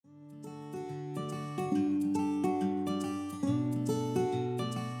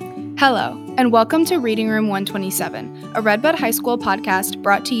Hello, and welcome to Reading Room 127, a Redbud High School podcast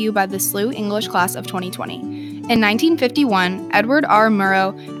brought to you by the SLU English class of 2020. In 1951, Edward R.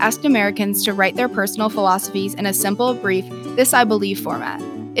 Murrow asked Americans to write their personal philosophies in a simple, brief, "This I Believe" format.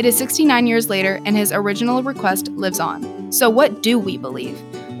 It is 69 years later, and his original request lives on. So what do we believe?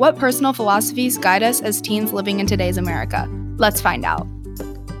 What personal philosophies guide us as teens living in today's America? Let's find out.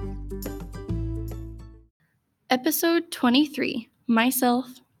 Episode 23, Myself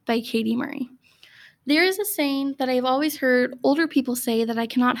by Katie Murray. There is a saying that I have always heard older people say that I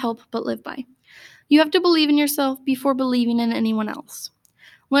cannot help but live by. You have to believe in yourself before believing in anyone else.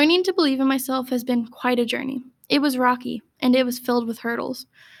 Learning to believe in myself has been quite a journey. It was rocky, and it was filled with hurdles.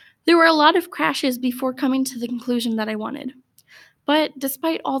 There were a lot of crashes before coming to the conclusion that I wanted. But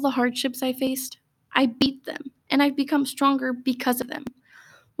despite all the hardships I faced, I beat them, and I've become stronger because of them.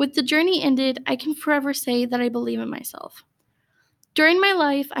 With the journey ended, I can forever say that I believe in myself. During my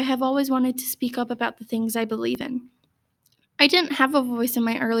life, I have always wanted to speak up about the things I believe in. I didn't have a voice in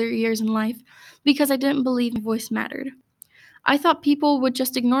my earlier years in life because I didn't believe my voice mattered. I thought people would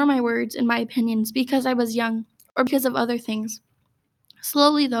just ignore my words and my opinions because I was young or because of other things.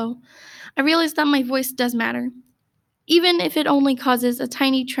 Slowly, though, I realized that my voice does matter, even if it only causes a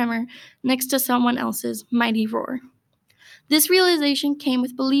tiny tremor next to someone else's mighty roar. This realization came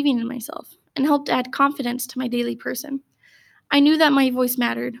with believing in myself and helped add confidence to my daily person. I knew that my voice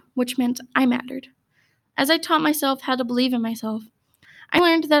mattered, which meant I mattered. As I taught myself how to believe in myself, I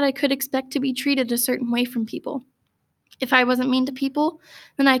learned that I could expect to be treated a certain way from people. If I wasn't mean to people,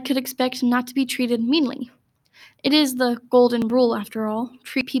 then I could expect not to be treated meanly. It is the golden rule, after all: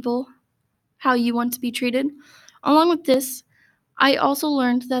 treat people how you want to be treated. Along with this, I also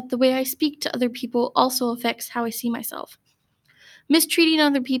learned that the way I speak to other people also affects how I see myself. Mistreating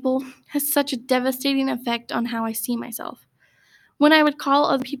other people has such a devastating effect on how I see myself. When I would call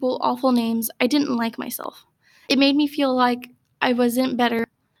other people awful names, I didn't like myself. It made me feel like I wasn't better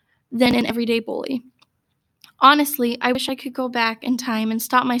than an everyday bully. Honestly, I wish I could go back in time and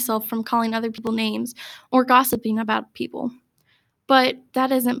stop myself from calling other people names or gossiping about people. But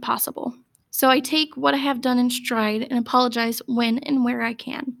that isn't possible. So I take what I have done in stride and apologize when and where I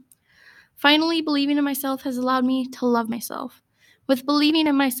can. Finally, believing in myself has allowed me to love myself. With believing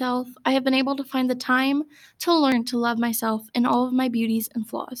in myself, I have been able to find the time to learn to love myself in all of my beauties and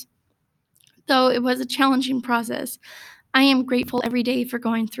flaws. Though it was a challenging process, I am grateful every day for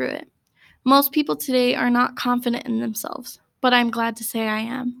going through it. Most people today are not confident in themselves, but I'm glad to say I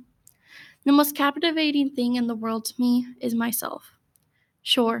am. The most captivating thing in the world to me is myself.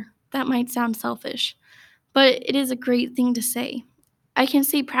 Sure, that might sound selfish, but it is a great thing to say. I can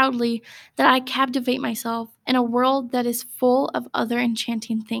say proudly that I captivate myself in a world that is full of other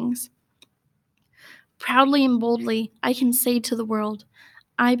enchanting things. Proudly and boldly, I can say to the world,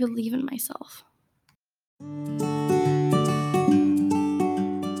 I believe in myself.